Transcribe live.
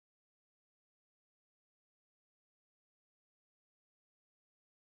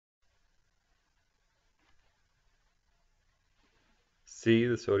C,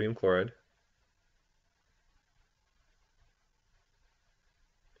 the sodium chloride.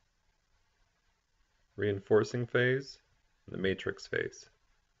 Reinforcing phase, and the matrix phase.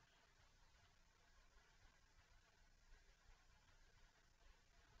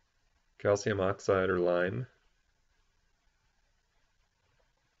 Calcium oxide or lime.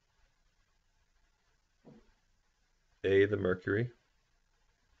 A, the mercury.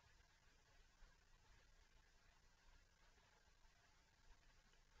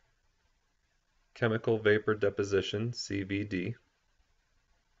 Chemical vapor deposition, CVD.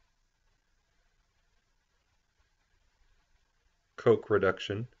 Coke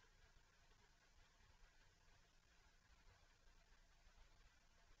reduction.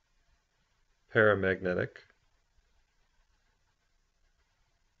 Paramagnetic.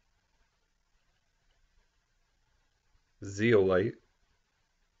 Zeolite.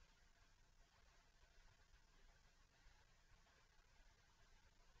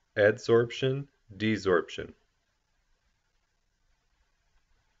 Adsorption, desorption.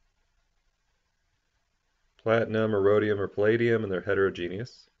 Platinum or rhodium or palladium, and they're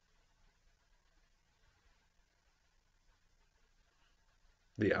heterogeneous.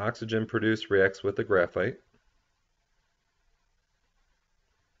 The oxygen produced reacts with the graphite.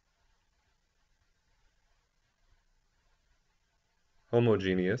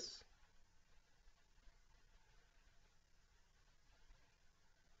 Homogeneous.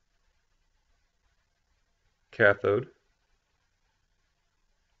 Cathode.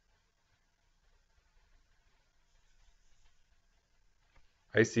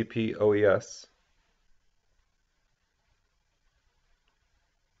 ICP-OES.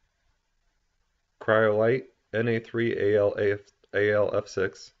 Cryolite,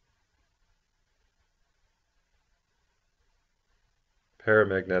 Na3AlF6.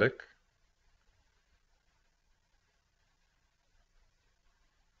 Paramagnetic.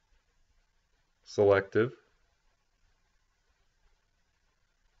 Selective.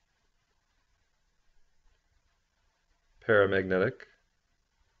 Paramagnetic.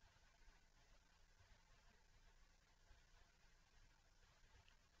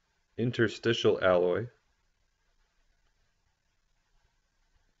 Interstitial alloy.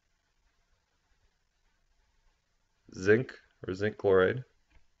 Zinc or zinc chloride.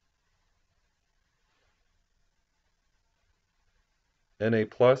 Na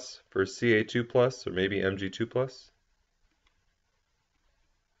plus for Ca2 plus or maybe Mg2 plus.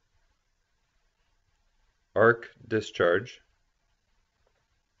 Arc discharge.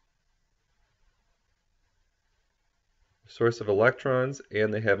 Source of electrons,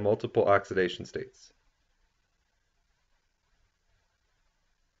 and they have multiple oxidation states.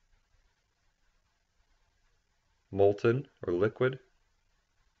 Molten or liquid.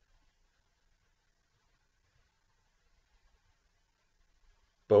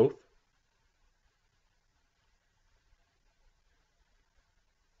 Both.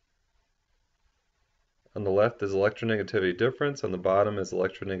 On the left is electronegativity difference, on the bottom is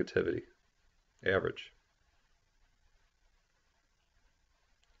electronegativity, average.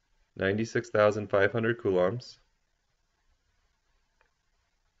 96,500 coulombs.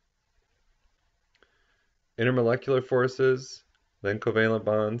 Intermolecular forces, then covalent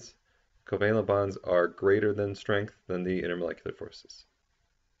bonds. Covalent bonds are greater than strength than the intermolecular forces.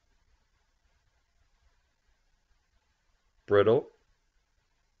 Brittle.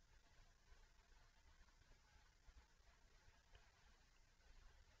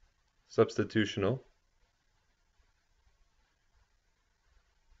 Substitutional.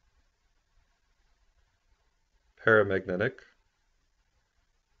 Paramagnetic.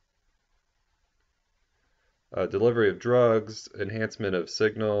 Delivery of drugs, enhancement of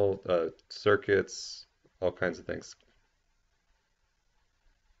signal, circuits, all kinds of things.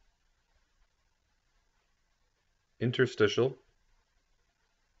 Interstitial.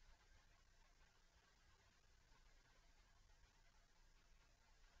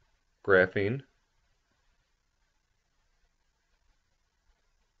 Graphene.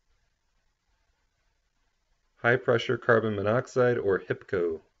 High pressure carbon monoxide or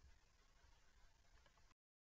HIPCO.